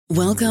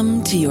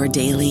Welcome to your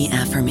daily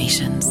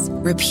affirmations.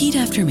 Repeat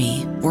after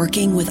me.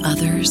 Working with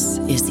others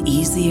is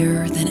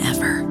easier than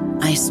ever.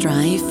 I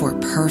strive for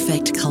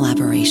perfect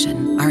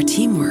collaboration. Our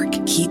teamwork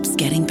keeps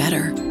getting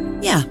better.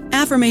 Yeah,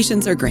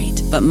 affirmations are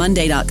great, but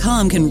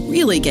Monday.com can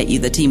really get you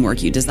the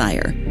teamwork you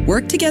desire.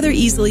 Work together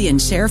easily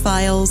and share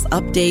files,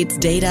 updates,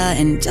 data,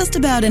 and just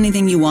about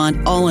anything you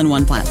want all in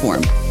one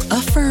platform.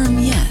 Affirm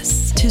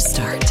yes to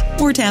start,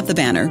 or tap the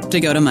banner to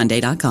go to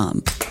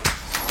Monday.com.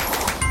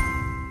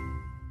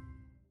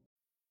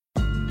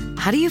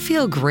 How do you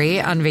feel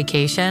great on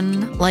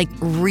vacation? Like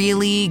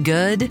really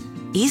good?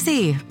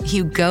 Easy.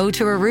 You go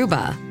to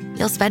Aruba.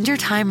 You'll spend your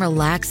time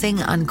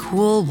relaxing on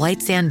cool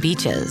white sand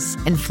beaches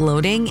and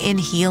floating in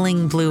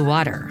healing blue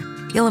water.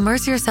 You'll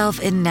immerse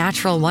yourself in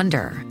natural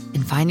wonder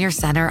and find your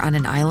center on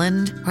an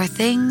island where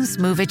things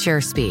move at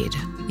your speed.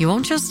 You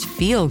won't just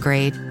feel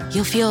great,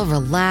 you'll feel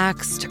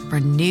relaxed,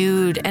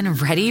 renewed, and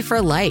ready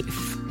for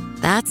life.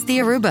 That's the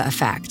Aruba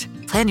effect.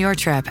 Plan your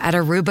trip at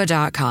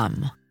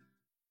Aruba.com.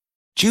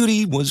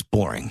 Judy was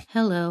boring.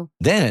 Hello.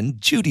 Then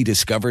Judy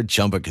discovered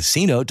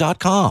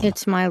ChumbaCasino.com.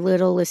 It's my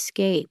little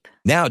escape.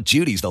 Now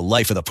Judy's the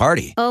life of the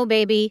party. Oh,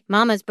 baby,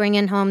 mama's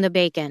bringing home the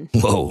bacon.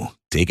 Whoa,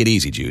 take it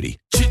easy, Judy.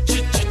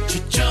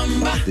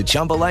 The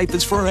Chumba life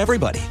is for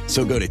everybody.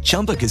 So go to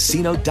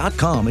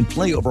ChumbaCasino.com and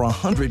play over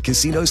 100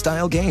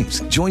 casino-style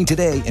games. Join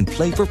today and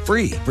play for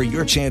free for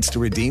your chance to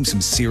redeem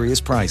some serious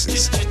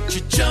prizes.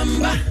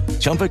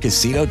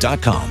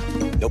 ChumbaCasino.com.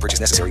 No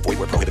purchase necessary. Void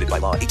where prohibited by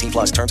law. 18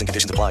 plus terms and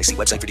conditions apply. See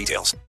website for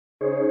details.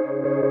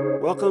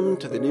 Welcome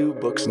to the New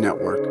Books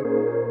Network.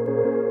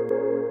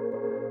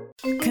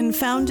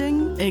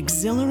 Confounding,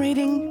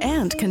 exhilarating,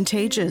 and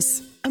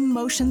contagious.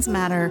 Emotions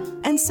matter,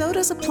 and so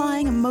does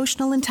applying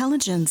emotional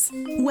intelligence.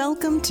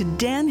 Welcome to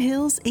Dan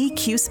Hill's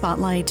EQ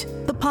Spotlight,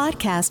 the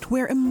podcast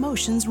where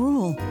emotions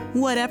rule.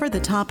 Whatever the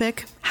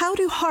topic, how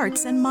do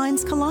hearts and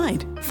minds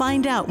collide?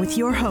 Find out with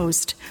your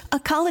host, a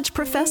college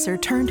professor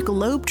turned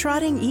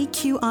globe-trotting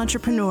EQ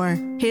entrepreneur.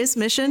 His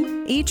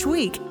mission? Each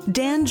week,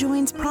 Dan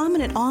joins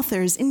prominent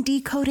authors in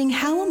decoding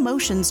how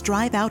emotions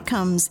drive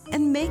outcomes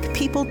and make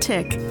people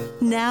tick.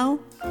 Now,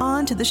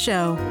 on to the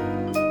show.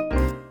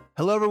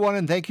 Hello, everyone,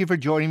 and thank you for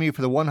joining me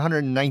for the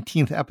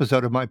 119th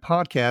episode of my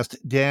podcast,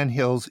 Dan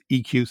Hill's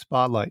EQ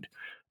Spotlight.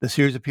 The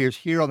series appears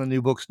here on the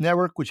New Books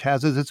Network, which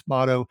has as its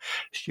motto,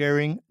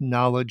 sharing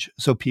knowledge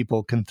so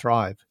people can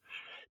thrive.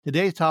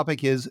 Today's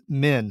topic is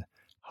men,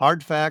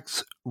 hard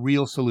facts,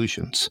 real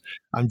solutions.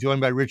 I'm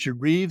joined by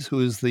Richard Reeves, who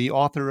is the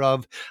author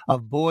of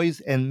Boys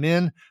and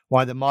Men,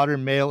 Why the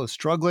Modern Male is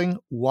Struggling,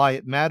 Why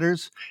It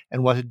Matters,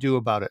 and What to Do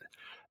About It.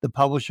 The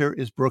publisher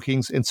is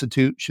Brookings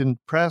Institution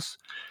Press.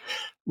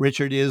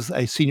 Richard is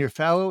a senior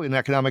fellow in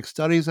economic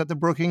studies at the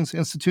Brookings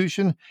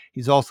Institution.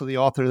 He's also the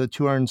author of the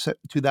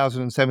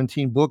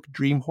 2017 book,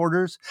 Dream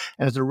Hoarders,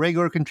 and is a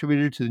regular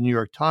contributor to the New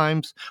York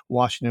Times,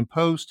 Washington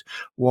Post,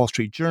 Wall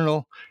Street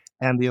Journal,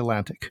 and The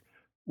Atlantic.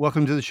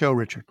 Welcome to the show,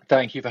 Richard.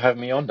 Thank you for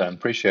having me on, Dan.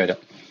 Appreciate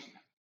it.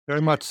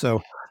 Very much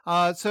so.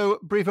 So,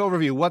 brief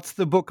overview. What's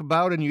the book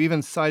about? And you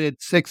even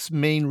cited 6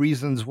 main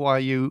reasons why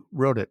you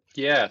wrote it.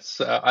 Yes,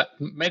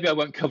 maybe I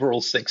won't cover all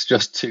 6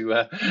 just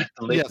to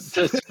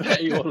spare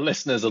your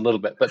listeners a little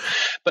bit. But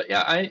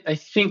yeah, I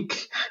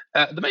think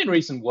the main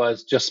reason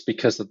was just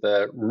because of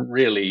the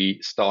really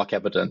stark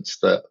evidence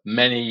that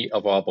many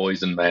of our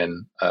boys and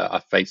men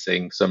are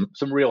facing some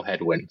real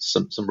headwinds,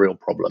 some real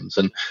problems,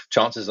 and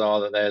chances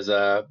are that there's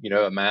a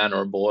man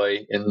or a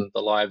boy in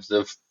the lives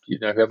of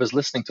whoever's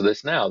listening to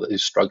this now that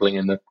is struggling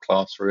in the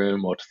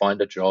classroom or to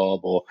find a job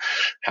or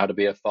how to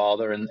be a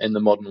father in the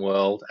modern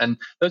world. And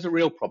those are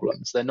real problems.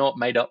 They're not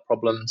made up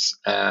problems,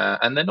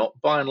 and they're not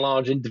by and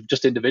large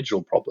just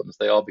individual problems.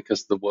 They are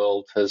because the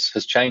world has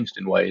changed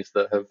in ways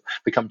that have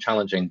become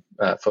challenging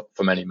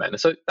for many men. And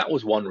so that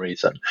was one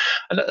reason.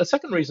 And the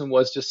second reason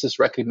was just this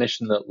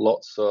recognition that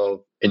lots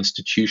of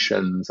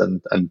institutions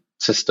and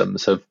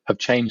systems have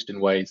changed in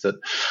ways that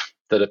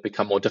have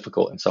become more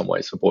difficult in some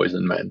ways for boys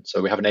and men.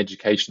 So we have an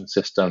education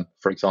system,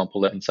 for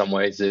example, that in some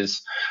ways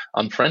is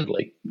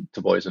unfriendly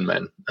to boys and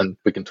men. And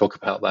we can talk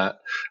about that.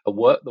 The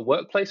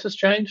workplace has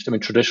changed. I mean,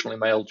 traditionally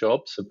male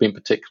jobs have been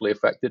particularly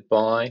affected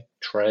by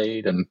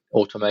trade and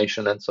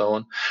automation and so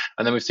on.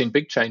 And then we've seen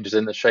big changes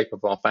in the shape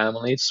of our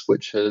families,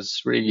 which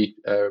has really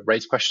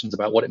raised questions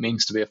about what it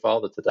means to be a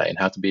father today and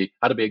how to be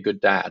a good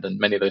dad. And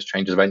many of those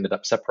changes have ended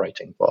up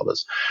separating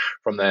fathers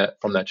from their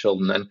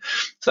children. And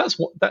so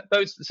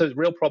those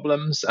real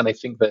problems. And I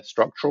think they're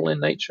structural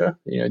in nature.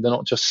 They're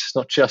not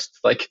just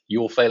like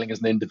you're failing as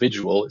an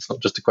individual. It's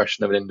not just a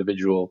question of an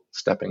individual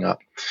stepping up.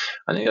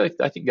 And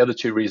I think the other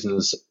 2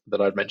 reasons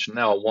that I've mentioned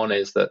now, one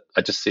is that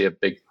I just see a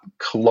big,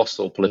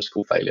 colossal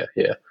political failure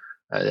here.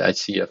 I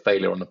see a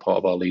failure on the part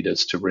of our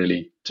leaders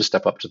to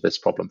step up to this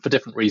problem for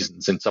different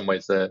reasons. In some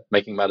ways, they're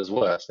making matters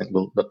worse. I think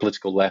the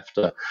political left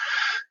are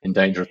in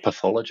danger of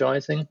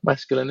pathologizing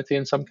masculinity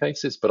in some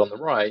cases. But on the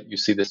right, you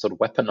see this sort of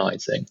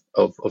weaponizing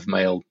of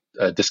male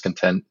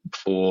discontent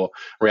for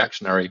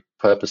reactionary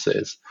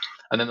purposes.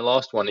 And then the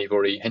last one, you've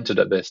already hinted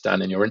at this,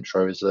 Dan, in your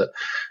intro, is that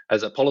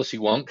as a policy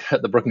wonk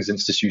at the Brookings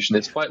Institution,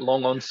 it's quite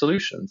long on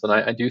solutions. And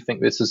I do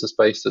think this is a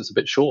space that's a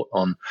bit short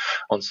on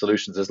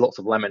solutions. There's lots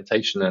of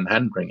lamentation and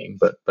hand-wringing,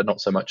 but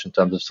not so much in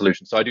terms of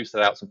solutions. So I do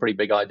set out some pretty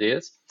big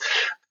ideas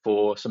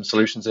for some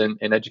solutions in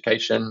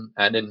education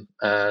and in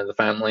the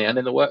family and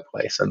in the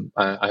workplace. And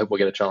I hope we'll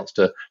get a chance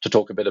to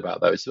talk a bit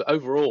about those. So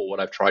overall, what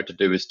I've tried to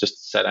do is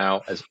just set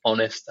out as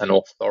honest and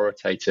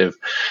authoritative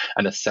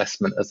an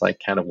assessment as I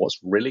can of what's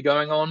really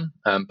going on,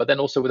 but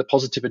then also with a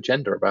positive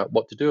agenda about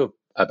what to do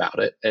about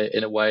it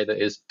in a way that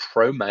is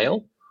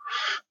pro-male,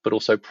 but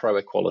also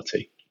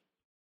pro-equality.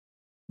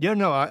 Yeah,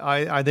 no,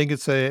 I think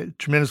it's a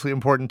tremendously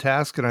important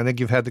task, and I think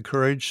you've had the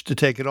courage to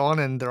take it on.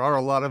 And there are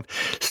a lot of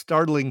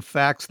startling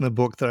facts in the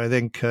book that I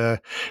think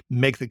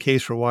make the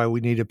case for why we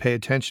need to pay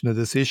attention to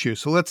this issue.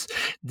 So let's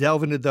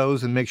delve into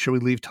those and make sure we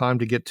leave time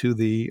to get to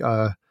the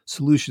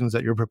solutions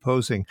that you're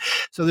proposing.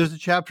 So there's a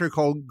chapter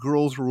called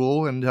Girls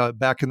Rule, and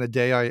back in the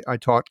day, I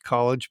taught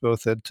college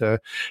both at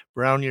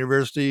Brown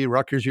University,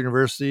 Rutgers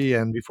University,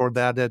 and before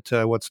that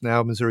at what's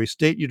now Missouri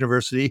State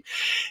University.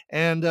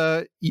 And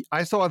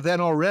I saw then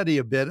already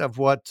a bit of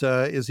what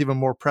is even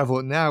more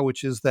prevalent now,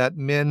 which is that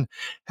men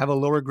have a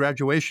lower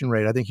graduation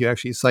rate. I think you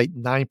actually cite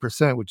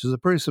 9%, which is a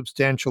pretty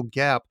substantial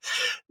gap.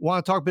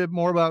 Want to talk a bit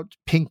more about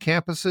pink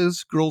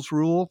campuses, Girls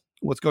Rule?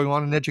 What's going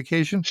on in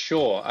education?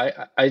 Sure.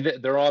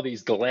 There are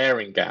these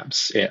glaring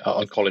gaps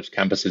on college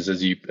campuses,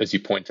 as you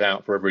point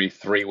out. For every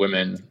 3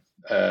 women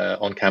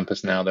on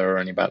campus now, there are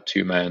only about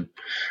 2 men.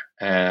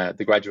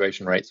 The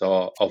graduation rates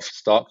are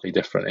starkly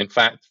different. In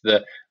fact,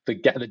 the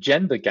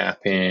gender gap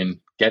in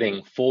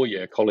getting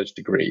 4-year college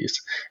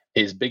degrees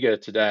is bigger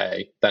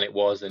today than it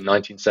was in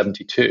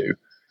 1972,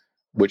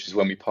 which is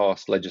when we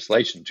passed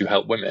legislation to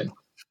help women.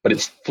 But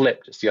it's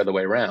flipped, it's the other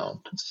way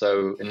around. So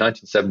in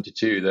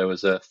 1972, there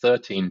was a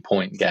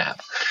 13-point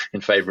gap in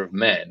favor of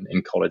men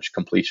in college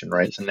completion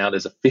rates, and now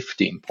there's a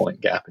 15-point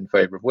gap in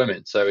favor of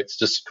women. So it's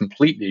just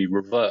completely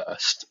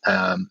reversed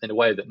in a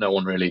way that no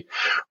one really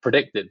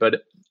predicted.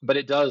 But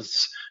it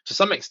does, to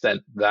some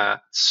extent,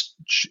 that's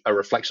a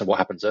reflection of what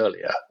happens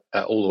earlier.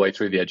 All the way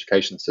through the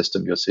education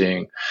system, you're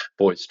seeing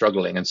boys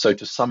struggling. And so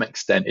to some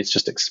extent, it's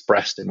just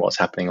expressed in what's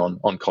happening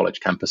on college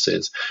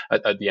campuses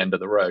at the end of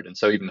the road. And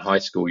so even in high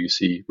school, you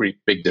see really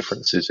big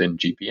differences in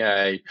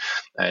GPA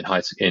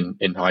and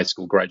in high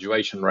school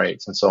graduation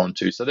rates and so on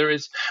too. So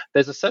there's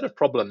a set of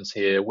problems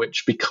here,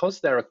 which because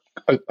they're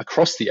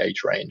across the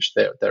age range,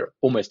 they're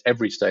almost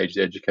every stage of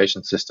the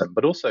education system.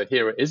 But also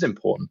here it is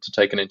important to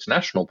take an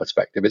international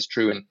perspective. It's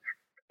true in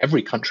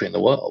every country in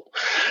the world.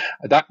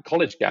 That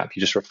college gap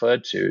you just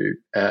referred to,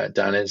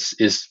 Dan,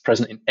 is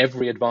present in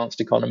every advanced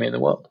economy in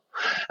the world.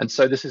 And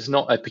so this is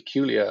not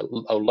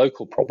a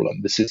local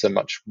problem. This is a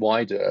much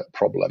wider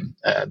problem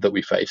that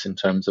we face in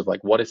terms of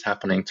like what is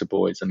happening to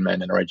boys and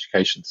men in our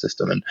education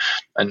system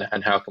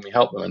and how can we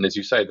help them? And as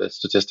you say, the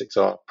statistics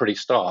are pretty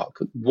stark.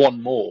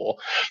 One more,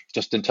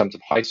 just in terms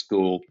of high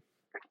school,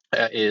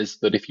 is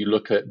that if you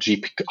look at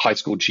high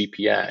school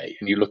GPA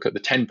and you look at the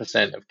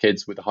 10% of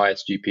kids with the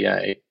highest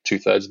GPA,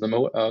 2/3 of them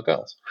are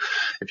girls.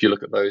 If you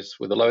look at those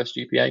with the lowest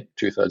GPA,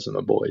 2/3 of them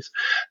are boys.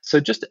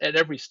 So just at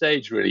every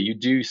stage, really, you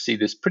do see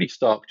this pretty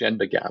stark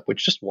gender gap,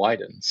 which just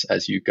widens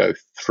as you go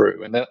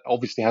through. And that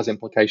obviously has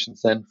implications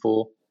then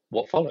for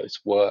what follows: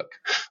 work,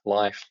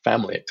 life,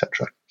 family,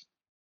 etc.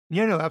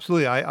 Yeah, no,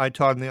 absolutely. I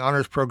taught in the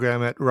honors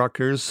program at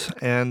Rutgers,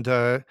 and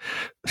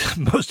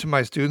most of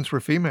my students were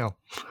female.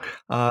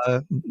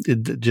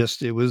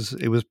 It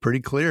was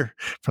pretty clear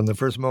from the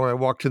first moment I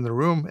walked in the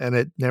room, and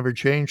it never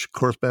changed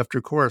course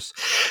after course.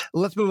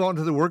 Let's move on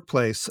to the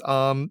workplace.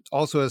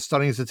 Also, a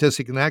stunning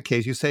statistic in that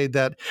case, you say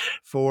that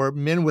for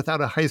men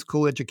without a high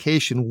school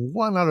education,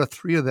 1 out of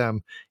 3 of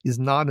them is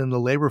not in the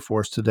labor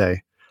force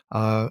today.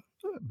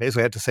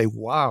 Basically, I had to say,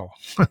 wow.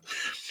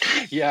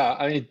 Yeah,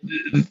 I mean,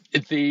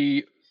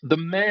 the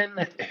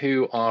men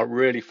who are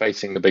really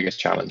facing the biggest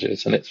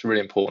challenges, and it's really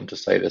important to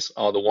say this,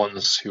 are the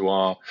ones who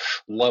are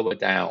lower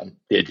down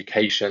the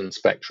education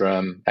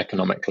spectrum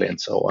economically and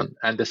so on,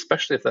 and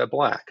especially if they're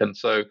Black. And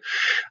so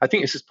I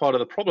think this is part of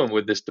the problem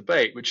with this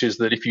debate, which is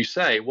that if you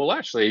say, well,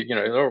 actually,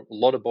 there are a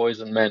lot of boys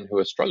and men who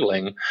are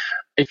struggling,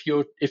 if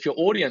your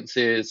audience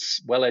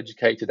is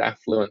well-educated,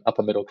 affluent,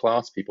 upper middle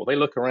class people, they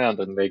look around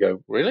and they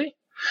go, really?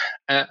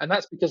 And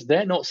that's because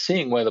they're not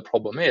seeing where the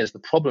problem is. The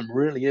problem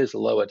really is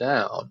lower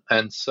down.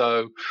 And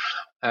so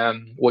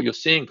what you're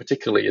seeing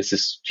particularly is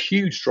this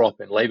huge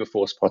drop in labor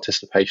force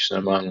participation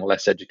among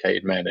less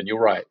educated men. And you're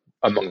right,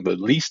 among the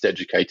least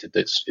educated,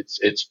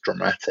 it's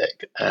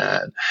dramatic.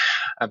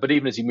 But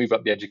even as you move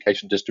up the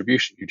education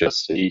distribution, you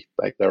just see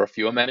like there are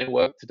fewer men in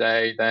work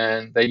today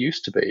than there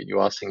used to be.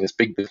 You are seeing this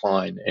big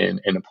decline in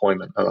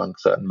employment among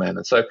certain men.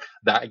 And so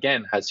that,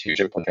 again, has huge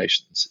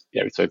implications.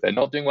 So if they're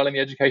not doing well in the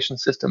education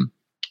system,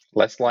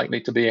 less likely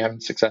to be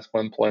having successful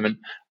employment,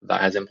 that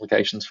has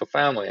implications for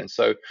family. And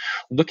so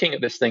looking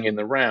at this thing in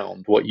the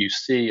round, what you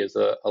see is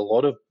a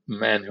lot of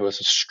men who are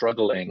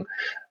struggling.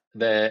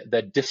 They're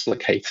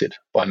dislocated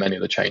by many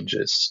of the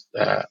changes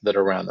that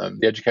are around them.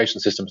 The education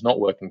system is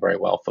not working very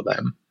well for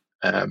them.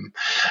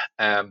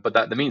 But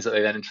that means that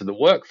they then enter the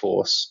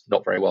workforce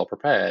not very well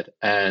prepared.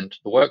 And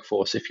the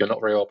workforce, if you're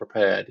not very well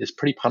prepared, is a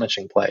pretty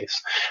punishing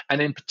place.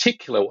 And in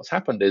particular, what's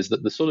happened is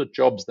that the sort of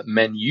jobs that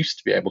men used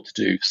to be able to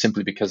do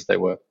simply because they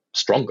were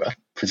stronger,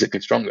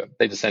 physically stronger,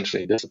 they've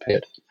essentially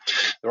disappeared.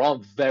 There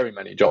aren't very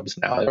many jobs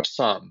now. There are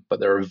some, but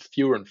there are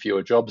fewer and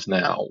fewer jobs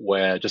now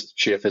where just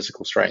sheer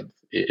physical strength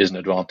is an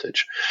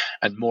advantage,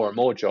 and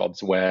more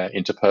jobs where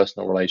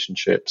interpersonal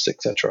relationships,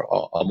 etc.,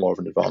 are more of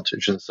an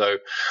advantage. And so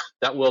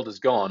that world is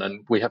gone,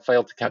 and we have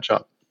failed to catch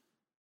up.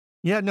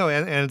 Yeah, no,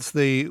 and it's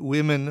the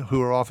women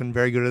who are often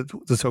very good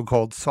at the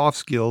so-called soft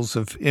skills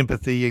of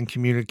empathy and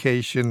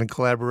communication and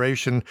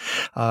collaboration,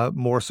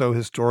 more so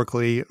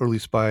historically, or at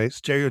least by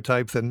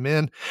stereotypes, than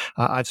men.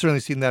 I've certainly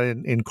seen that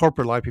in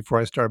corporate life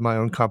before I started my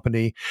own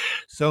company.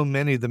 So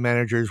many of the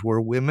managers were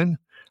women.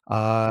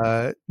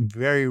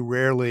 Very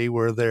rarely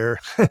were there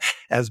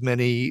as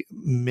many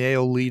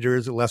male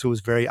leaders, unless it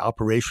was very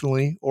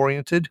operationally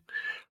oriented,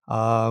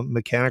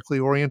 mechanically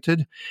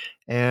oriented.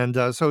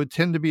 And so it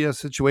tended to be a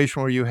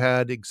situation where you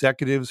had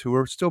executives who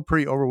were still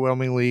pretty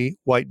overwhelmingly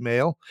white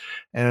male,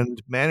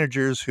 and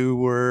managers who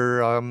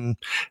were a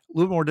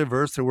little more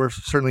diverse. There were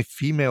certainly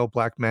female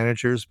Black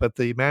managers, but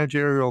the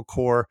managerial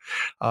core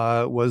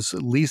was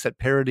at least at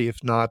parity,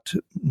 if not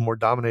more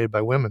dominated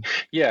by women.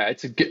 Yeah,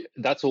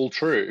 that's all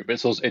true, but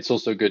it's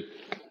also a good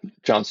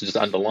chance to just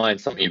underline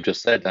something you've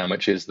just said, Dan,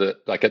 which is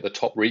that, like, at the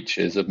top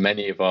reaches of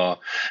many of our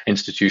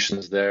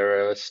institutions,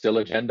 there is still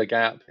a gender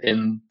gap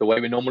in the way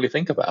we normally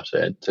think about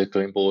it,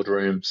 particularly in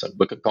boardrooms. And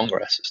look at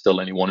Congress; it's still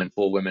only 1 in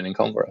 4 women in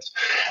Congress,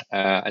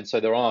 and so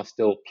there are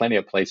still plenty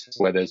of places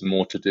where there's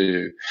more to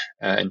do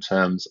in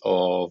terms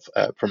of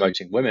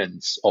promoting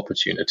women's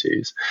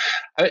opportunities.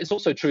 It's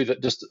also true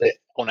that just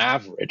on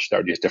average, there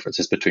are these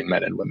differences between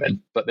men and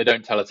women, but they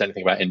don't tell us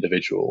anything about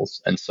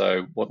individuals. And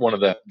so one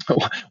of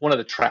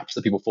the traps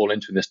that people fall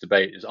into in this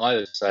debate is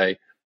either to say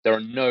there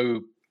are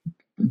no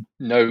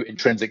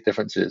intrinsic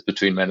differences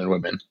between men and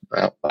women.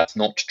 Well, that's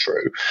not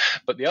true.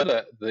 But the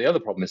other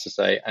problem is to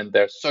say, and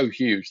they're so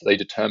huge that they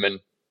determine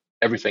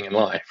everything in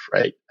life,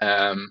 right?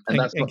 And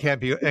can't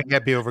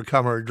be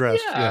overcome or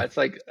addressed. Yeah, it's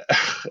like,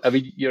 I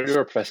mean, you're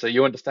a professor.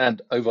 You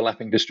understand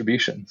overlapping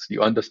distributions.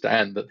 You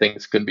understand that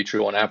things can be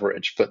true on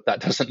average, but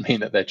that doesn't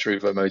mean that they're true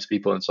for most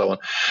people, and so on.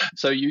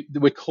 So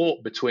we're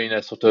caught between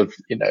a sort of,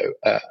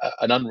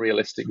 an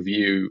unrealistic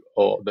view,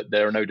 or that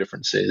there are no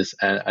differences,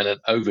 and an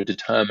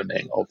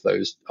over-determining of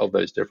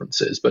those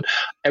differences. But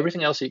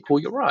everything else equal,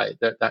 you're right.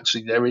 That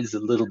actually there is a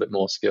little bit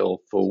more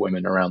skill for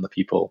women around the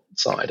people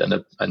side,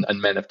 and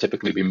men have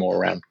typically been more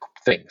around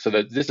things. So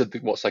this is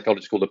what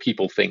psychologists call the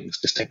people things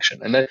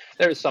distinction. And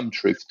there is some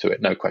truth to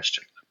it, no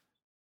question.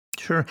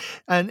 Sure.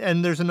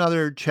 And there's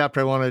another chapter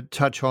I want to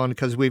touch on,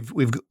 because we've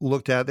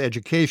looked at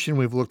education,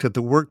 we've looked at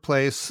the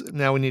workplace.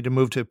 Now we need to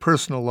move to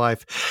personal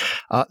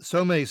life.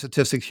 So many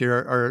statistics here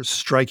are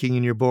striking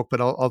in your book,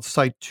 but I'll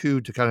cite 2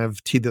 to kind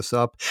of tee this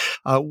up.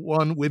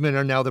 1, women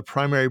are now the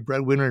primary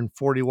breadwinner in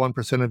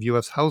 41% of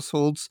U.S.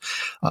 households.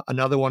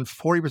 Another one,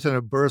 40%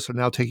 of births are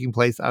now taking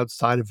place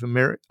outside of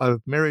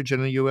marriage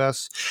in the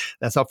U.S.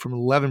 That's up from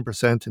 11%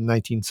 in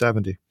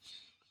 1970.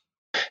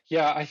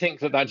 Yeah, I think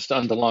that just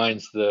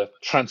underlines the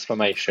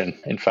transformation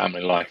in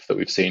family life that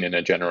we've seen in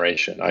a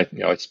generation. I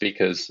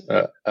speak as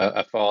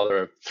a father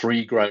of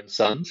 3 grown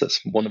sons.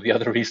 That's one of the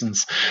other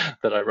reasons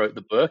that I wrote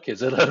the book,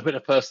 is a little bit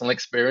of personal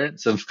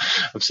experience of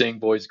seeing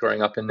boys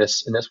growing up in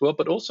this world.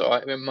 But also,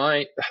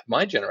 my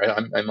generation,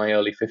 I'm in my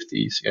early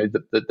 50s.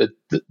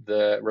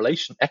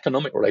 The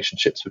economic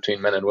relationships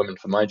between men and women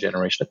for my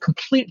generation are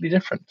completely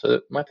different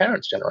to my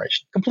parents'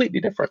 generation. Completely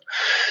different.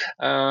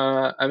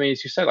 I mean,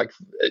 as you say, like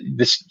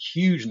this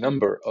huge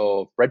number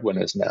of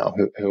breadwinners now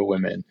who are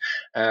women.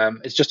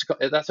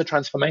 That's a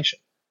transformation.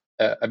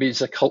 I mean,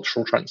 it's a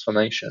cultural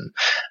transformation,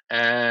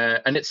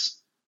 and it's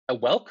a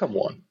welcome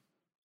one,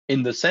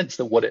 in the sense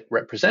that what it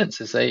represents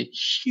is a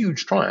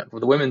huge triumph of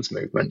the women's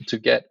movement to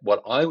get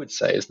what I would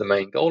say is the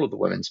main goal of the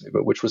women's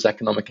movement, which was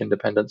economic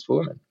independence for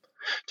women,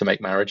 to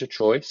make marriage a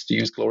choice, to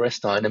use Gloria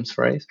Steinem's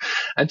phrase,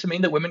 and to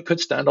mean that women could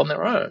stand on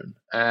their own.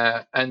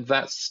 And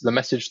that's the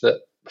message that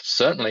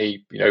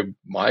certainly,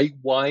 my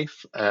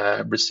wife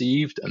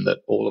received, and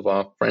that all of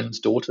our friends'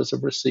 daughters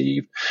have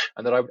received,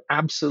 and that I would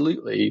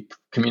absolutely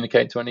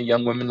communicate to any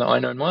young women that I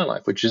know in my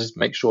life, which is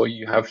make sure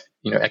you have,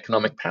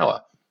 economic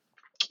power.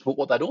 But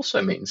what that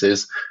also means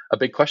is a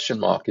big question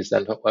mark is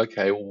then,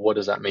 okay, well, what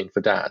does that mean for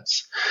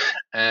dads?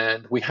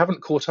 And we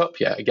haven't caught up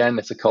yet. Again,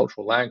 it's a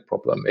cultural lag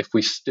problem. If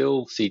we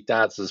still see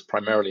dads as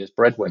primarily as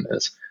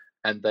breadwinners,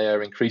 and they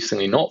are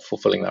increasingly not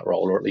fulfilling that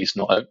role, or at least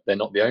they're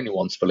not the only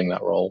ones filling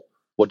that role,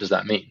 what does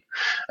that mean?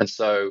 And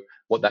so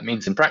what that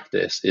means in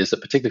practice is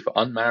that particularly for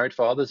unmarried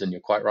fathers, and you're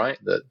quite right,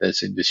 that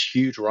there's this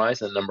huge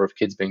rise in the number of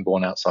kids being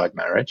born outside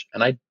marriage.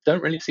 And I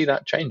don't really see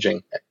that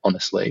changing,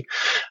 honestly.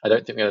 I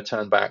don't think we're going to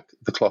turn back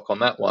the clock on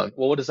that one.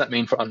 Well, what does that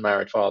mean for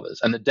unmarried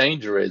fathers? And the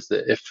danger is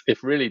that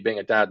if really being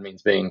a dad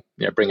means bringing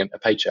a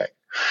paycheck,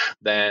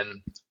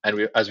 then,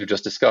 and as we've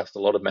just discussed, a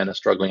lot of men are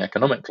struggling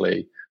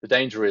economically. The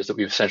danger is that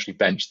we've essentially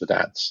benched the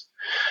dads.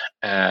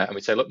 And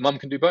we say, look, mum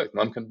can do both.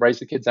 Mum can raise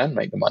the kids and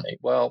make the money.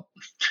 Well,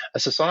 a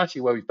society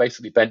where we've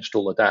basically benched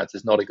all the dads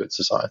is not a good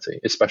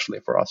society, especially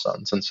for our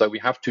sons. And so we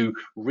have to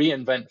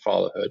reinvent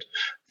fatherhood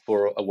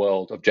for a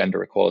world of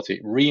gender equality,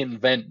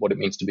 reinvent what it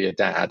means to be a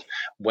dad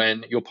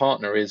when your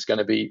partner is going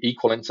to be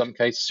equal, in some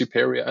cases,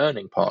 superior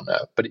earning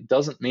partner. But it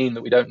doesn't mean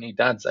that we don't need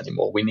dads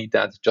anymore. We need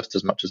dads just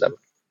as much as ever.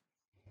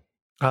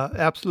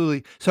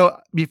 Absolutely. So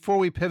before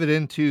we pivot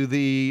into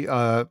the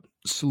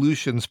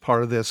solutions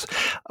part of this,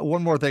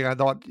 one more thing I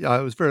thought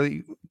it was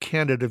very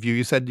candid of you.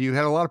 You said you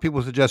had a lot of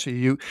people suggesting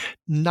you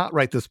not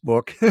write this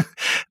book,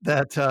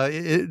 that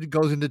it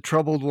goes into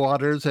troubled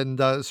waters, and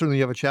certainly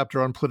you have a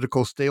chapter on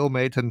political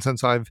stalemate. And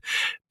since I've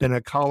been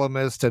a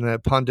columnist and a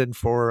pundit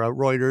for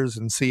Reuters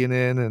and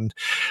CNN and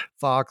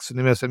Fox and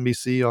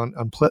MSNBC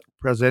on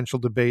presidential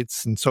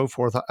debates and so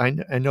forth,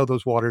 I know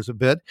those waters a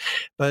bit.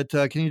 But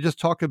can you just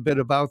talk a bit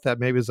about that,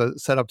 maybe as a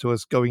setup to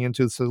us going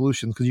into the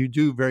solutions? Because you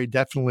do very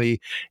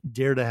definitely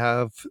dare to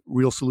have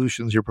real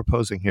solutions you're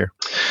proposing here.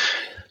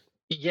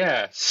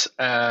 Yes.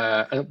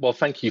 Well,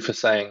 thank you for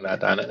saying that,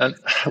 Dan. And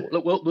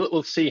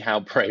we'll see how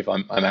brave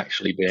I'm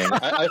actually being.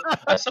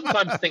 I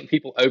sometimes think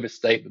people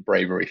overstate the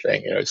bravery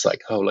thing. It's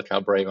like, oh, look how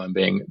brave I'm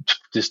being,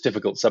 this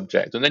difficult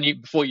subject. And then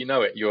before you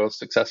know it, you're a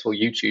successful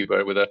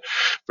YouTuber with a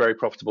very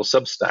profitable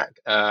Substack,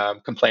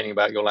 complaining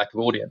about your lack of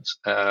audience.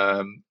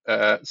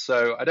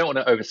 So I don't want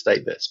to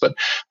overstate this, but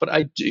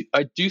I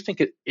do think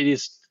it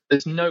is.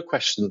 There's no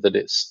question that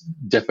it's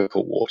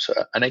difficult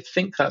water. And I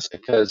think that's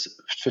because,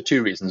 for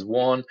two reasons.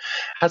 One, it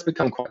has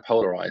become quite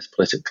polarized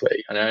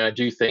politically. And I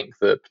do think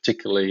that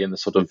particularly in the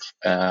sort of,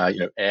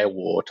 air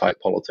war type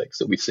politics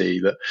that we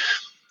see, that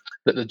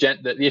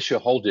the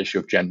whole issue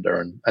of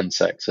gender and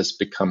sex has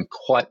become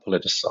quite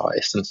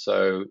politicized. And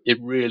so it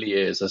really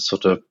is a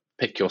sort of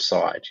pick your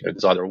side.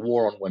 There's either a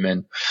war on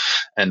women,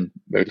 and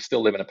we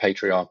still live in a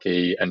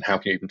patriarchy, and how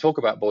can you even talk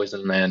about boys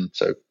and men?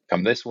 So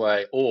come this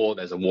way. Or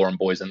there's a war on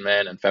boys and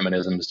men, and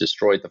feminism has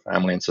destroyed the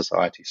family and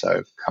society,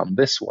 so come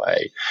this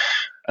way.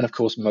 And of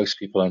course, most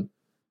people are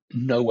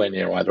nowhere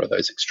near either of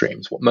those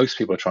extremes. What most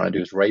people are trying to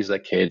do is raise their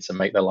kids and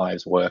make their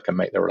lives work and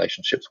make their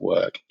relationships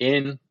work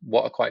in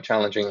what are quite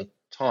challenging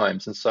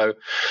times. And so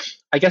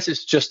I guess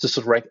it's just a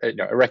sort of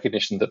a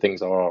recognition that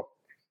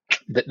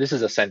that this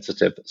is a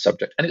sensitive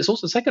subject. And it's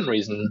also, the second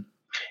reason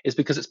is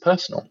because it's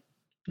personal.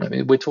 I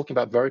mean, we're talking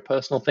about very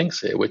personal things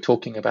here. We're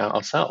talking about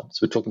ourselves.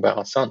 We're talking about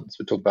our sons.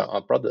 We're talking about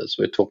our brothers.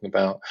 We're talking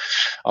about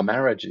our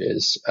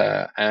marriages.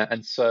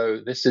 And so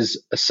this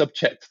is a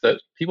subject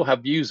that people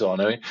have views on.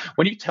 I mean,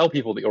 when you tell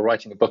people that you're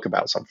writing a book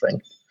about something,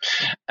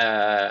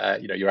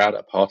 you're out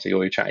at a party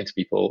or you're chatting to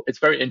people, it's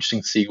very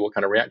interesting to see what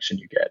kind of reaction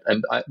you get.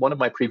 And one of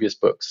my previous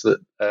books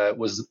that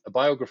was a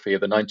biography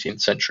of the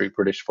 19th century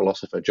British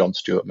philosopher John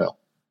Stuart Mill.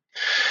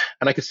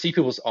 And I could see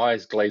people's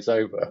eyes glaze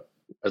over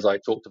as I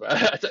talked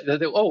about.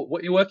 Oh,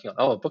 what are you working on?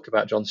 Oh, a book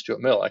about John Stuart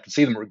Mill. I could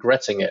see them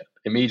regretting it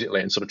immediately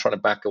and sort of trying to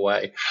back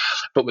away.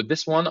 But with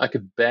this one, I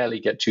could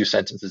barely get 2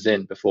 sentences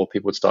in before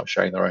people would start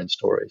sharing their own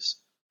stories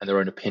and their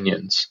own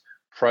opinions,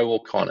 pro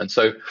or con. And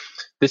so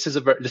this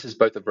is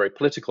both a very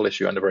political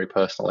issue and a very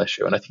personal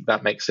issue. And I think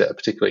that makes it a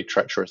particularly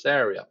treacherous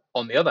area.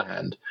 On the other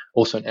hand,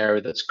 also an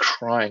area that's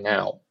crying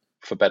out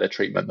for better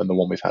treatment than the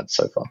one we've had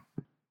so far.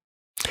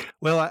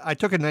 Well, I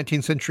took a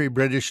 19th century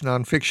British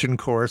nonfiction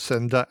course,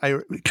 and I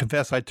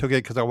confess I took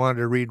it because I wanted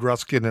to read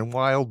Ruskin and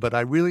Wilde, but I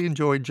really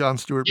enjoyed John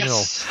Stuart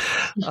Mill.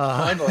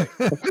 Finally.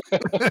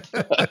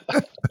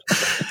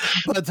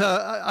 But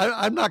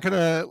I'm not going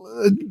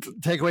to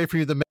take away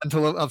from you the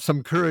mantle of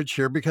some courage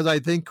here, because I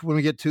think when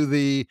we get to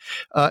the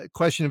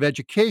question of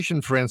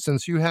education, for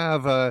instance, you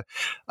have a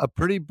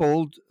pretty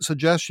bold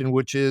suggestion,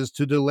 which is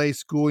to delay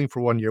schooling for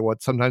 1 year,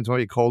 what sometimes might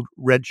be called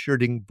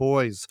redshirting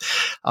boys.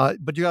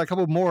 But you got a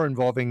couple more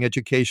involving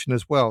education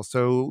as well.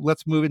 So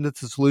let's move into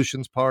the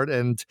solutions part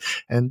and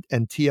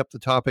tee up the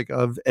topic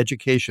of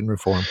education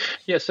reform.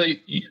 Yeah, so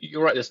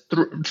you're right. There's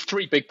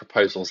three big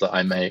proposals that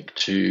I make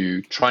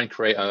to try and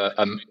create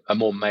a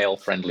more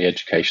male-friendly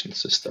education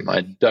system.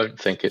 I don't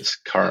think it's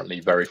currently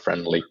very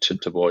friendly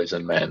to boys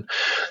and men.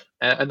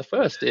 And the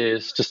first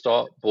is to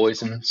start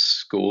boys in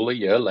school a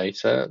year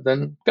later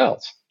than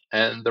girls.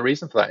 And the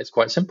reason for that is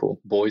quite simple.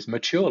 Boys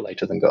mature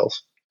later than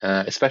girls.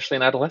 Especially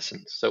in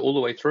adolescence, so all the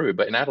way through.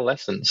 But in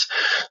adolescence,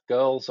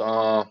 girls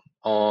are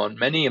on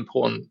many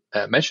important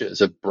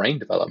measures of brain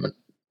development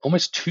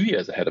almost 2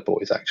 years ahead of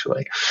boys,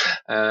 actually.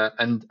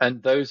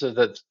 And those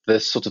are the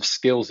sort of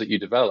skills that you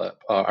develop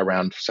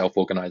around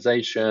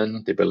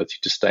self-organization, the ability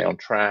to stay on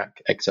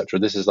track, etc.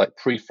 This is like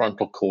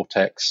prefrontal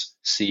cortex,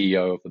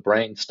 CEO of the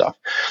brain stuff.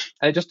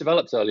 And it just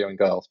develops earlier in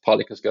girls,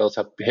 partly because girls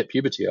have hit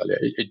puberty earlier.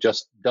 It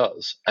just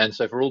does. And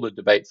so for all the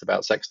debates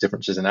about sex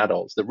differences in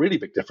adults, the really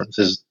big difference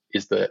is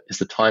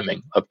the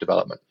timing of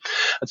development.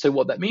 And so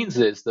what that means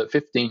is that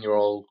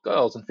 15-year-old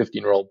girls and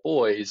 15-year-old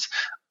boys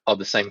are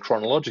the same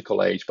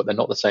chronological age, but they're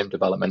not the same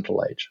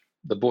developmental age.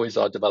 The boys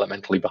are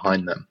developmentally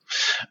behind them.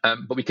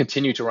 But we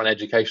continue to run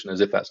education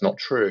as if that's not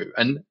true.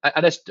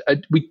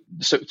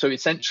 So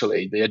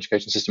essentially, the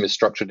education system is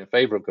structured in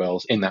favor of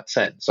girls in that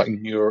sense, like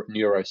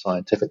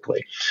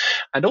neuroscientifically.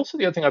 And also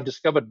the other thing I've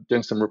discovered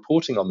doing some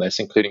reporting on this,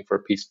 including for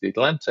a piece of The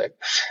Atlantic,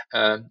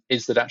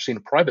 is that actually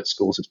in private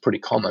schools, it's pretty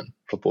common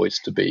for boys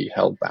to be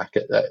held back.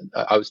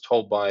 I was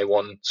told by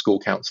one school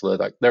counselor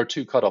that there are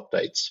 2 cutoff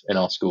dates in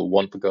our school,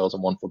 one for girls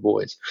and one for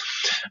boys.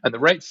 And the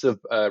rates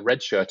of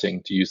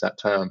redshirting, to use that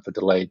term, for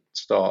delayed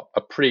start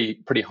are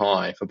pretty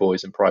high for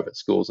boys in private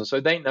schools, and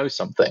so they know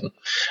something,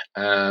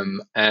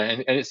 and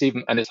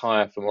it's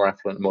higher for more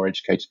affluent, more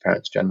educated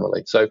parents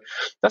generally. So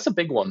that's a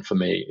big one for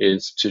me,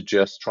 is to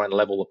just try and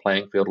level the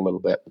playing field a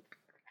little bit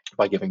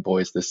by giving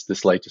boys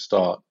this later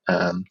start.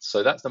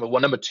 So that's number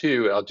one. Number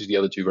two, I'll do the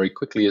other two very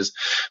quickly, is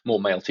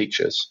more male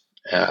teachers.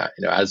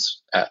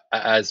 As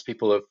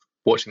people have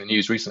watching the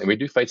news recently, we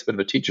do face a bit of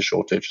a teacher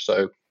shortage.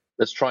 So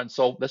let's try and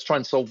solve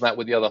that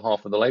with the other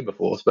half of the labor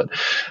force. But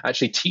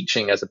actually,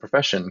 teaching as a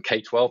profession,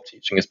 K-12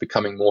 teaching, is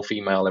becoming more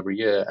female every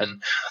year,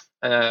 and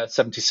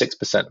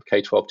 76% of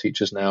K-12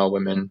 teachers now are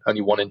women.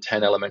 Only 1 in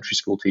 10 elementary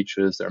school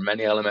teachers. There are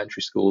many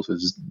elementary schools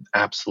with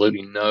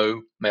absolutely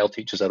no male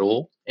teachers at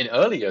all. In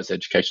early years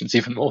education, it's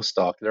even more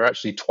stark. There are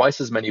actually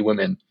twice as many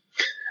women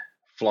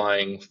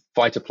flying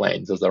fighter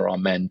planes as there are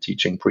men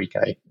teaching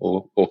pre-K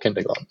or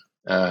kindergarten.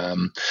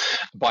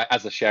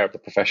 As a share of the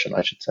profession,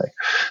 I should say.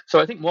 So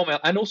I think more male,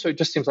 and also it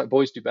just seems like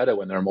boys do better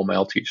when there are more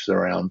male teachers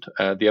around.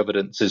 The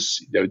evidence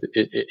is,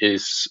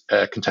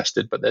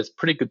 contested, but there's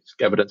pretty good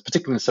evidence,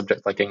 particularly in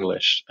subjects like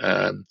English.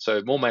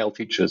 So more male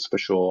teachers for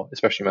sure,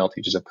 especially male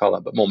teachers of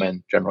color, but more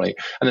men generally.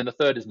 And then the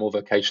third is more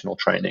vocational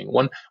training.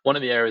 One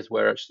of the areas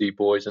where actually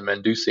boys and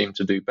men do seem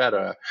to do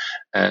better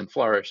and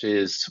flourish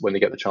is when they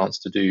get the chance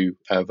to do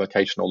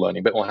vocational learning,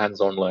 a bit more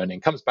hands-on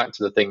learning. Comes back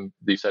to the thing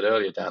that you said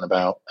earlier, Dan,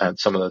 about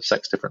some of the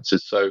sex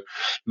differences. So,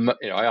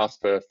 I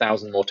asked for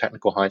 1,000 more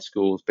technical high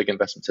schools, big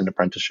investments in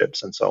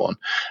apprenticeships and so on,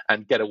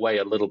 and get away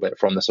a little bit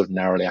from the sort of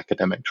narrowly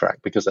academic track,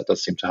 because that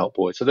does seem to help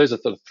boys. So those are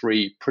sort of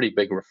 3 pretty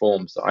big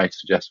reforms that I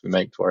suggest we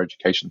make to our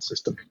education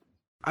system.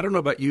 I don't know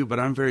about you, but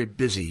I'm very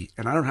busy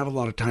and I don't have a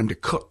lot of time to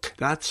cook.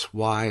 That's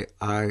why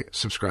I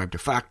subscribe to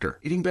Factor.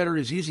 Eating better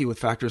is easy with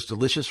Factor's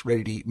delicious,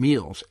 ready-to-eat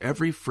meals.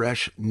 Every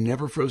fresh,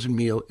 never frozen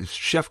meal is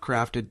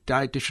chef-crafted,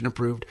 dietitian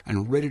approved,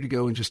 and ready to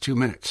go in just 2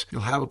 minutes.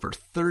 You'll have over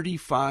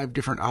 35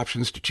 different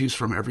options to choose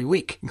from every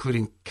week,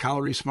 including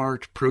Calorie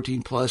Smart,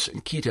 Protein Plus,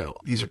 and Keto.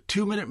 These are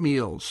 2-minute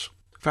meals.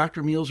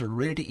 Factor meals are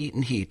ready to eat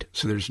and heat,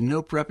 so there's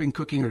no prepping,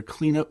 cooking, or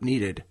cleanup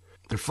needed.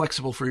 They're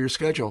flexible for your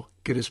schedule.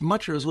 Get as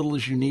much or as little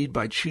as you need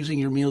by choosing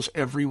your meals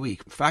every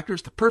week.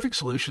 Factor's the perfect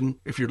solution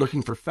if you're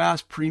looking for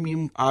fast,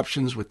 premium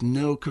options with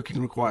no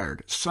cooking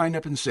required. Sign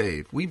up and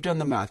save. We've done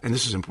the math, and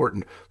this is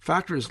important.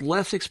 Factor is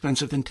less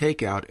expensive than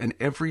takeout, and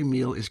every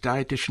meal is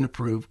dietitian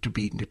approved to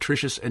be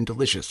nutritious and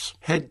delicious.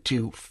 Head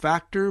to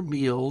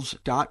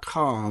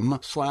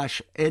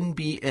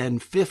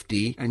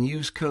factormeals.com/NBN50 and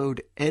use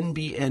code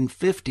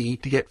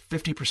NBN50 to get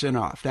 50%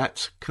 off.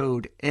 That's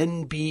code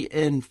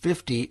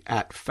NBN50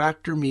 at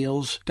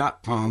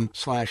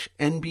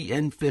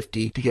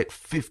factormeals.com/NBN50 to get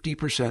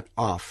 50%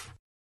 off.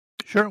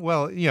 Sure.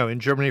 Well,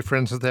 in Germany, for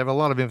instance, they have a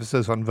lot of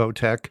emphasis on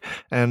VOTEC,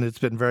 and it's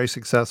been very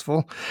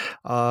successful.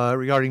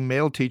 Regarding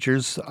male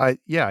teachers, I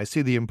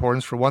see the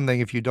importance. For one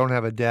thing, if you don't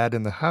have a dad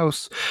in the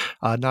house,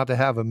 not to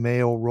have a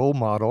male role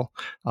model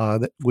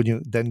that when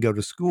you then go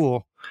to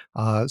school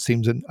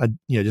seems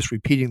just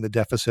repeating the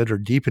deficit or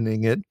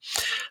deepening it.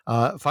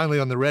 Finally,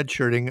 on the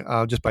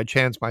redshirting, just by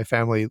chance, my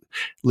family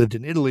lived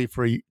in Italy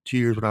for 2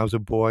 years when I was a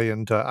boy,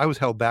 and I was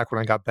held back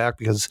when I got back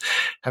because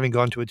having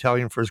gone to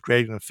Italian first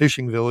grade in a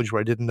fishing village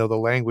where I didn't know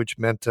the language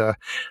meant I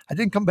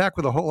didn't come back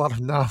with a whole lot of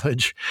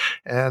knowledge,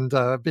 and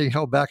being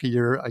held back a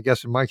year, I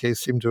guess in my case,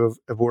 seemed to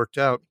have worked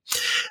out.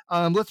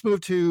 Let's move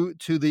to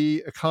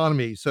the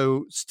economy.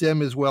 So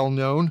STEM is well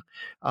known,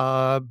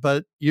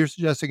 but you're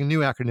suggesting a new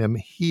acronym,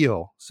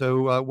 HEAL.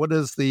 So what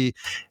does the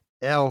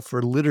L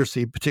for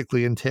literacy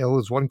particularly entail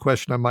is one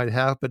question I might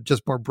have, but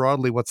just more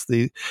broadly, what's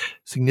the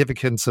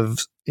significance of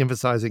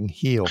emphasizing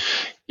HEAL?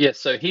 Yes,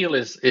 so HEAL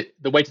is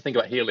the way to think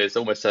about HEAL is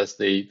almost as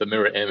the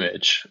mirror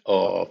image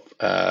of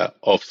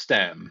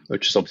STEM,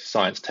 which is obviously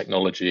science,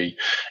 technology,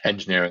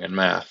 engineering, and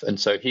math. And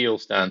so HEAL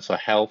stands for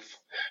health,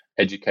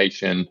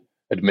 education,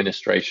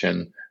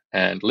 administration,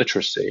 and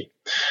literacy.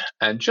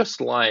 And just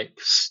like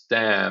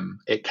STEM,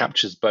 it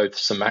captures both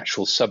some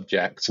actual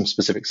subjects, some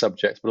specific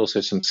subjects, but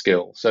also some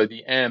skill. So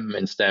the M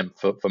in STEM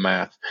for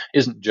math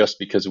isn't just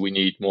because we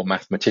need more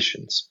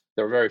mathematicians.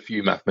 There are very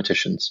few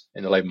mathematicians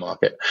in the labor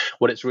market.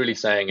 What it's really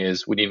saying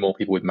is we need more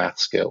people with math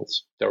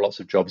skills. There are lots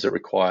of jobs that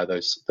require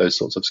those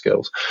sorts of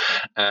skills,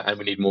 and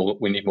we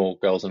need more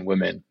girls and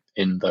women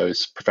in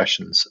those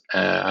professions.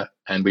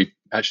 And we've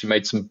actually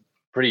made some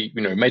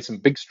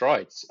big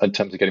strides in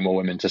terms of getting more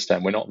women to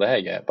STEM. We're not there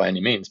yet by any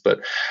means, but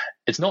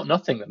it's not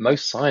nothing that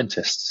most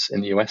scientists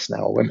in the US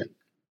now are women.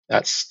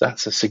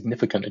 That's a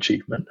significant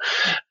achievement.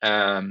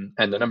 And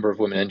the number of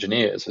women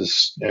engineers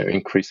has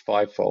increased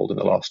fivefold in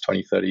the last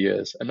 20, 30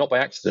 years, and not by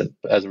accident,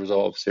 but as a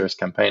result of serious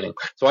campaigning.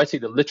 So I see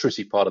the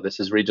literacy part of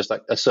this is really just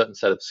like a certain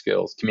set of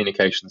skills,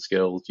 communication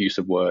skills, use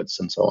of words,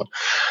 and so on.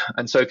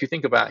 And so if you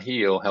think about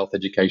HEAL, health,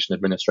 education,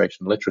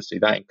 administration, literacy,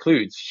 that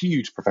includes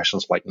huge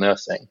professions like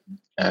nursing,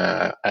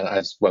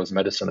 as well as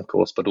medicine, of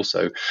course, but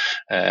also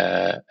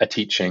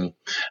teaching,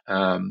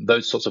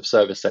 those sorts of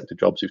service sector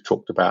jobs we've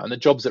talked about, and the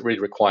jobs that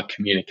really require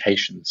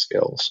communication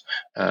skills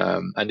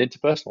and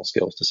interpersonal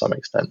skills to some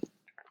extent.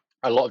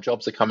 A lot of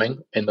jobs are coming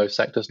in those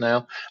sectors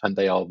now, and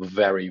they are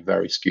very,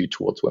 very skewed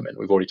towards women.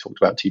 We've already talked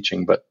about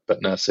teaching, but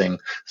nursing,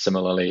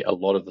 similarly, a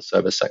lot of the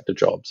service sector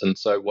jobs. And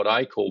so what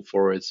I call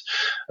for is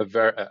a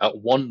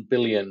 $1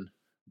 billion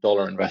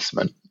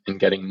investment in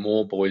getting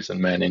more boys and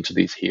men into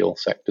these HEAL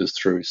sectors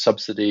through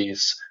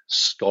subsidies,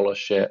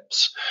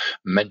 scholarships,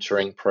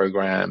 mentoring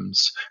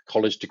programs,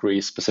 college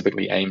degrees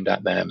specifically aimed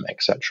at them,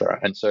 etc.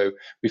 And so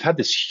we've had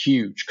this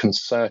huge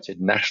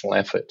concerted national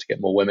effort to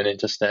get more women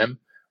into STEM,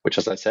 which,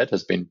 as I said,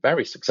 has been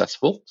very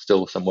successful,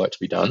 still some work to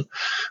be done.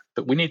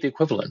 But we need the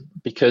equivalent,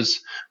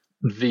 because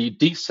the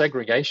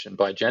desegregation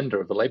by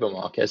gender of the labor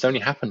market has only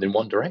happened in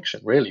one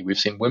direction, really. We've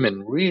seen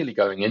women really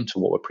going into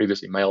what were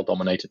previously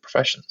male-dominated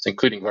professions,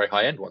 including very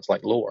high-end ones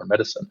like law and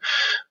medicine,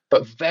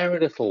 but very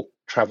little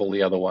travel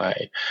the other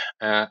way.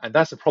 And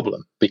that's a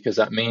problem, because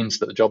that means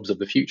that the jobs of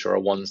the future are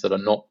ones that are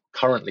not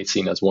currently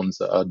seen as ones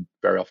that are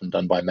very often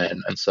done by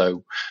men. And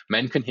so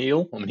men can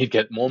heal, and we need to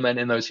get more men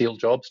in those HEAL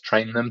jobs,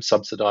 train them,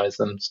 subsidize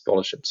them,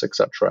 scholarships,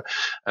 etc.,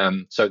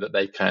 so that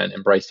they can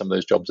embrace some of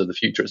those jobs of the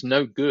future. It's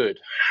no good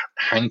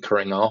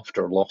hankering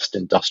after a lost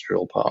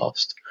industrial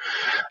past,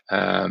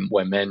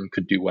 where men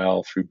could do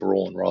well through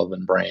brawn rather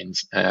than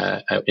brains.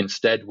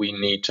 Instead, we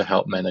need to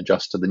help men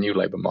adjust to the new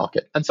labor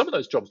market. And some of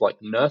those jobs like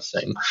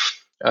nursing,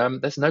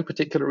 there's no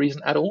particular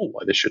reason at all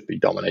why they should be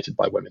dominated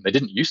by women. They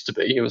didn't used to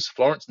be. It was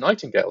Florence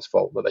Nightingale's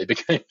fault that they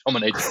became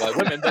dominated by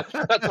women, but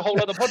that's a whole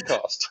other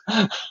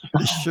podcast.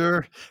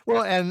 Sure.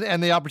 Well,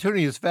 and the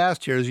opportunity is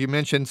vast here. As you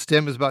mentioned,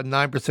 STEM is about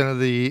 9% of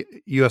the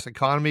U.S.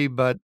 economy,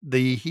 but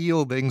the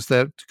HEAL things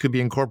that could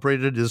be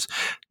incorporated is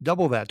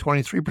double that,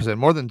 23%,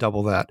 more than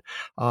double that.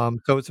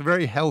 So it's a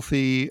very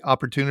healthy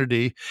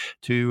opportunity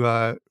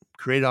to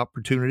create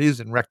opportunities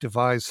and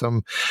rectify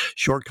some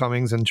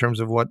shortcomings in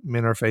terms of what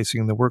men are facing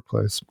in the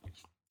workplace.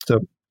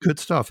 So good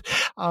stuff.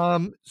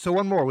 So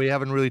one more, we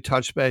haven't really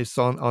touched base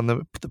on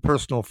the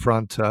personal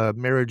front,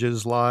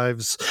 marriages,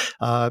 lives,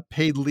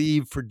 paid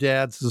leave for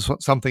dads is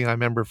something I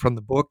remember from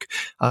the book.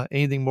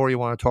 Anything more you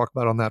want to talk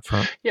about on that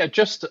front? Yeah,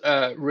 just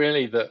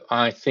really that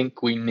I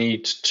think we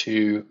need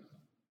to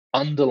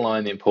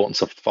underline the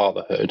importance of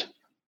fatherhood.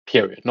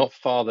 Period. Not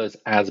fathers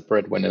as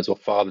breadwinners or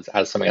fathers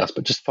as something else,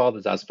 but just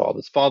fathers as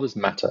fathers. Fathers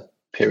matter.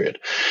 Period.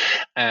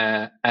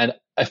 And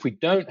if we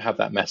don't have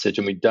that message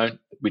and we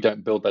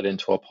don't build that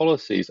into our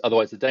policies,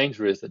 otherwise the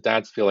danger is that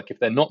dads feel like if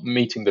they're not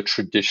meeting the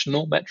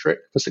traditional metric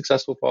for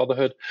successful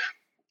fatherhood,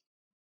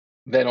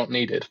 they're not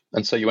needed.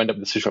 And so you end up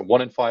with the situation where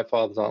 1 in 5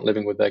 fathers aren't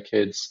living with their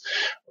kids.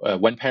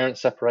 When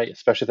parents separate,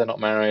 especially if they're not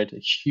married, a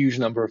huge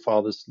number of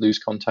fathers lose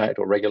contact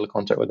or regular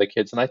contact with their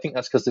kids. And I think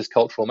that's because this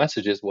cultural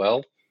message is,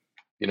 well,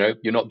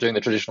 you're not doing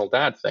the traditional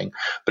dad thing.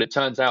 But it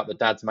turns out that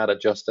dads matter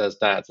just as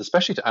dads,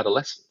 especially to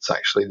adolescents,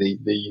 actually.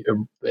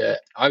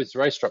 I was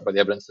very struck by the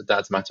evidence that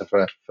dads matter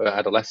for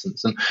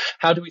adolescents. And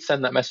how do we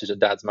send that message that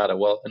dads matter?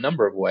 Well, a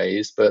number of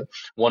ways, but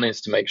one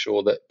is to make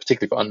sure that,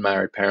 particularly for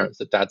unmarried parents,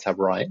 that dads have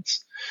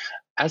rights.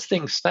 As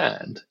things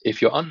stand,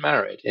 if you're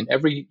unmarried, in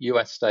every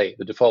US state,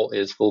 the default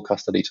is full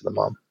custody to the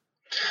mom.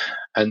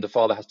 And the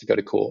father has to go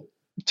to court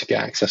to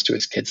get access to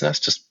his kids. And that's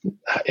just,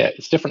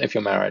 it's different if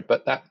you're married,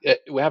 but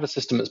we have a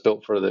system that's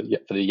built for the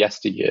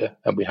yesteryear,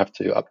 and we have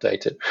to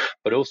update it.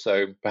 But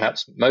also,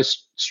 perhaps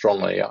most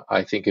strongly,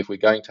 I think if we're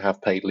going to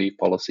have paid leave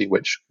policy,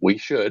 which we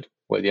should,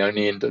 we're the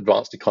only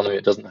advanced economy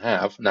that doesn't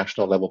have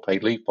national level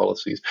paid leave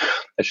policies,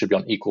 it should be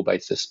on equal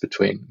basis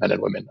between men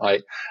and women.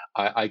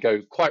 I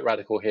go quite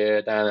radical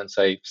here, Dan, and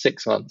say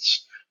 6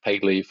 months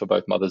paid leave for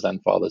both mothers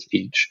and fathers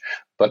each,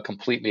 but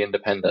completely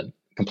independent,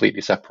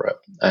 completely separate.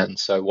 And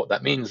so what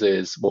that means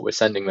is what we're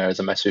sending there is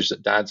a message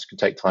that dads can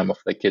take time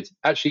off their kids,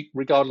 actually,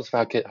 regardless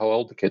of how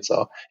old the kids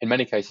are. In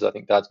many cases, I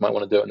think dads might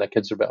want to do it when their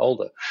kids are a bit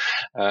older.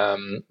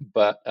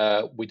 But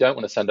we don't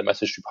want to send a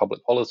message through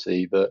public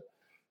policy that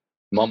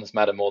moms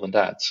matter more than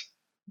dads.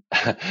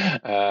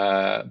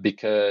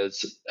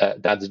 because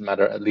dads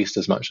matter at least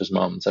as much as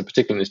mums. And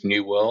particularly in this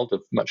new world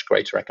of much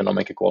greater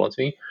economic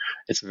equality,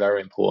 it's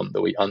very important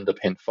that we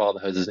underpin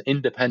fatherhood as an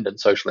independent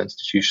social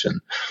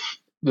institution.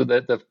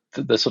 The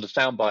sort of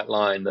soundbite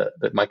line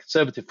that my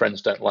conservative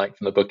friends don't like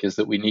from the book is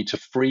that we need to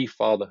free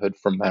fatherhood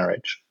from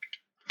marriage.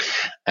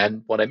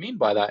 And what I mean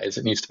by that is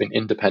it needs to be an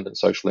independent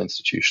social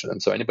institution.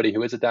 And so anybody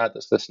who is a dad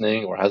that's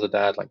listening or has a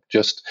dad,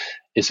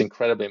 it's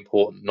incredibly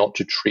important not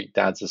to treat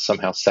dads as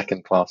somehow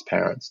second-class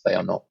parents. They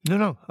are not.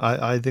 No.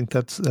 I think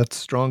that's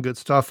strong, good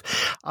stuff.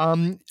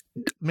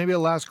 Maybe a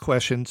last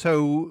question.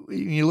 So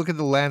you look at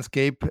the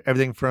landscape,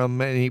 everything from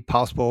any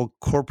possible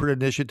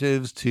corporate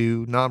initiatives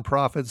to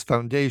nonprofits,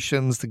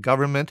 foundations, the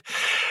government.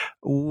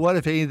 What,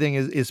 if anything,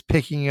 is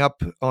picking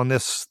up on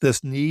this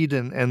need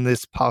and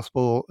this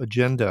possible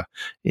agenda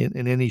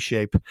in any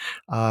shape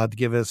to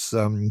give us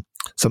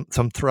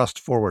some thrust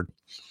forward?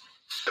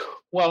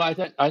 Well,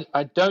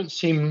 I don't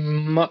see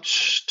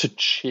much to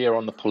cheer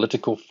on the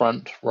political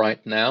front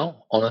right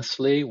now.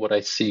 Honestly, what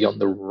I see on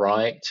the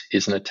right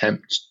is an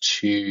attempt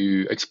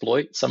to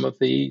exploit some of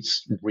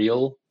these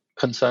real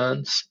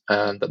concerns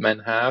that men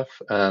have.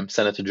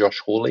 Senator Josh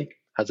Hawley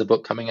has a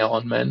book coming out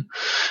on men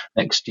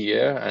next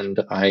year, and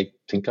I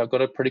think I've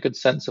got a pretty good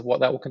sense of what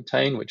that will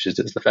contain, which is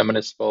it's the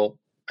feminists' fault.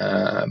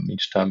 You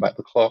just turn back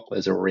the clock.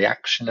 There's a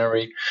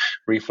reactionary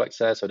reflex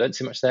there, so I don't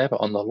see much there.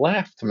 But on the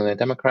left, the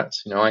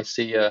Democrats, I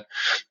see a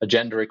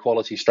gender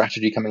equality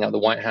strategy coming out of the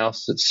White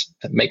House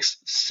that makes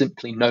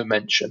simply no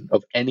mention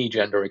of any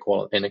gender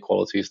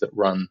inequalities that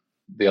run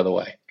the other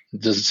way.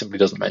 It simply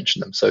doesn't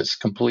mention them. So it's a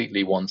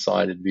completely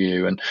one-sided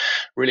view. And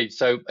really,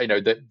 so,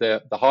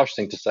 the harsh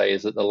thing to say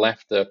is that the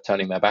left are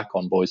turning their back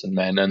on boys and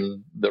men,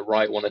 and the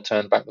right want to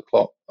turn back the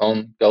clock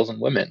on girls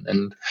and women.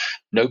 And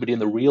nobody in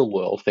the real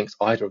world thinks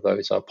either of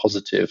those are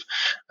positive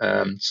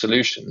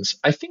solutions.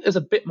 I think there's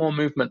a bit more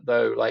movement,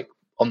 though,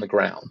 on the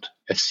ground.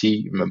 I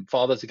see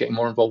fathers are getting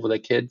more involved with their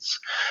kids.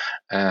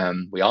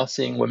 We are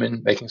seeing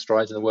women making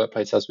strides in the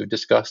workplace, as we've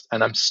discussed.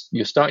 And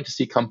you're starting to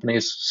see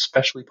companies,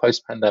 especially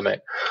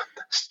post-pandemic,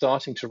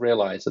 starting to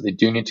realize that they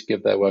do need to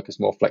give their workers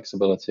more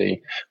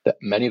flexibility, that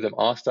many of them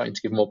are starting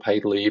to give more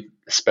paid leave,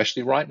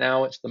 especially right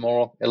now. It's the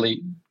more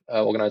elite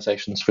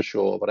organizations for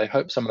sure, but I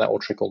hope some of that will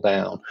trickle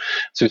down.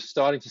 So we're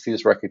starting to see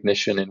this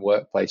recognition in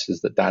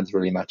workplaces that dads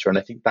really matter, and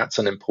I think that's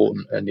an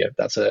important, and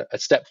that's a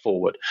step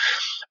forward.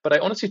 But I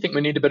honestly think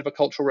we need a bit of a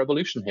cultural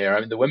revolution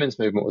here. The women's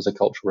movement was a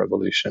cultural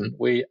revolution.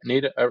 We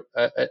need a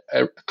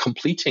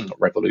completing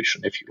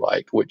revolution, if you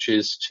like, which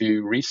is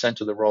to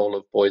recenter the role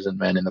of boys and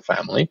men in the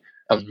family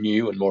on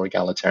new and more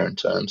egalitarian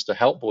terms, to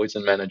help boys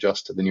and men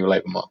adjust to the new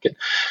labor market,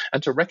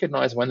 and to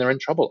recognize when they're in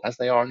trouble, as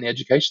they are in the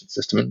education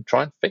system, and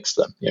try and fix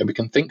them. We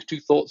can think two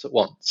thoughts at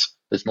once.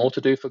 There's more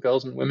to do for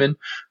girls and women,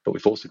 but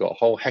we've also got a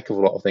whole heck of a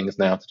lot of things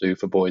now to do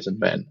for boys and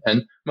men.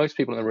 And most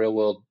people in the real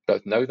world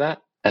both know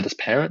that, and as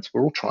parents,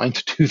 we're all trying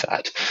to do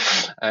that.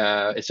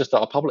 It's just that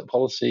our public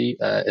policy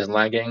is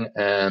lagging,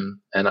 and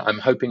I'm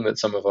hoping that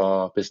some of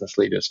our business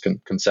leaders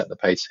can set the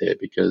pace here,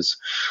 because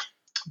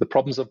the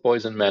problems of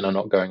boys and men are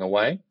not going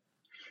away.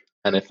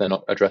 And if they're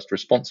not addressed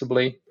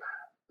responsibly,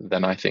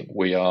 then I think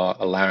we are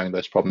allowing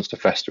those problems to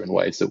fester in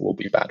ways that will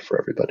be bad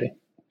for everybody.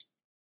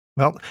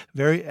 Well,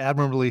 very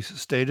admirably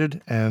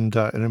stated, and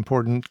an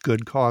important,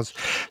 good cause.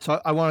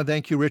 So I want to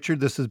thank you, Richard.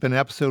 This has been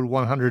episode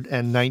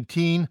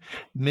 119,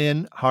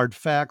 Men, Hard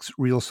Facts,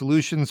 Real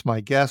Solutions. My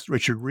guest,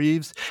 Richard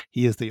Reeves.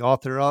 He is the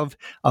author of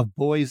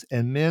Boys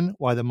and Men,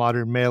 Why the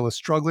Modern Male is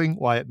Struggling,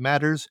 Why It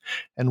Matters,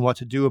 and What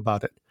to Do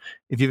About It.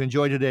 If you've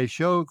enjoyed today's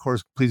show, of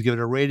course, please give it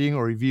a rating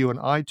or review on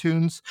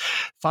iTunes.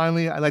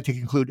 Finally, I like to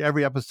conclude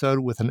every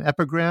episode with an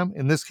epigram.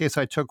 In this case,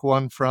 I took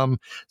one from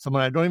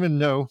someone I don't even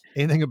know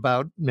anything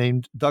about,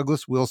 named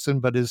Douglas Wilson,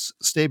 but his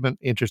statement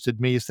interested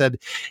me. He said,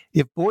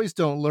 "If boys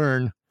don't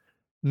learn,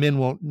 men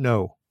won't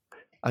know.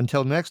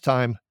 Until next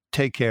time,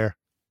 take care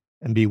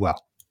and be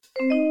well."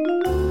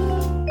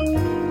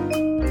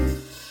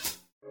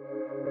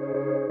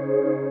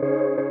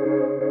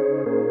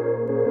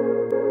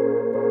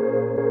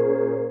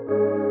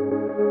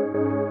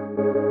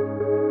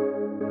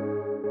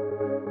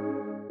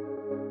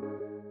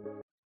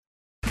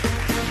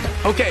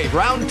 Okay,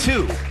 round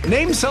two.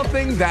 Name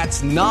something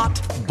that's not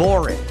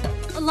boring.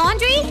 A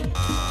laundry?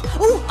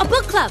 Ooh, a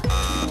book club.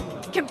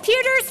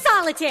 Computer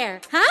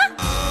solitaire, huh?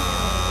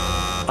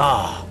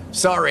 Ah,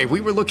 sorry, we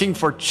were looking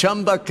for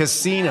Chumba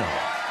Casino.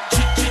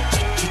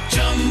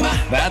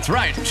 That's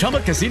right,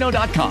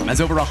 ChumbaCasino.com has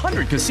over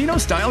 100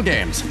 casino-style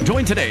games.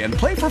 Join today and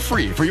play for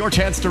free for your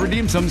chance to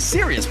redeem some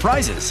serious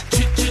prizes.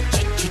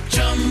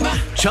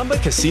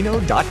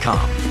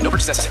 ChumbaCasino.com. No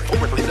purchase necessary. Void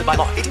where prohibited by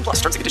law.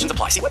 18+ terms and conditions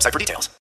apply. See website for details.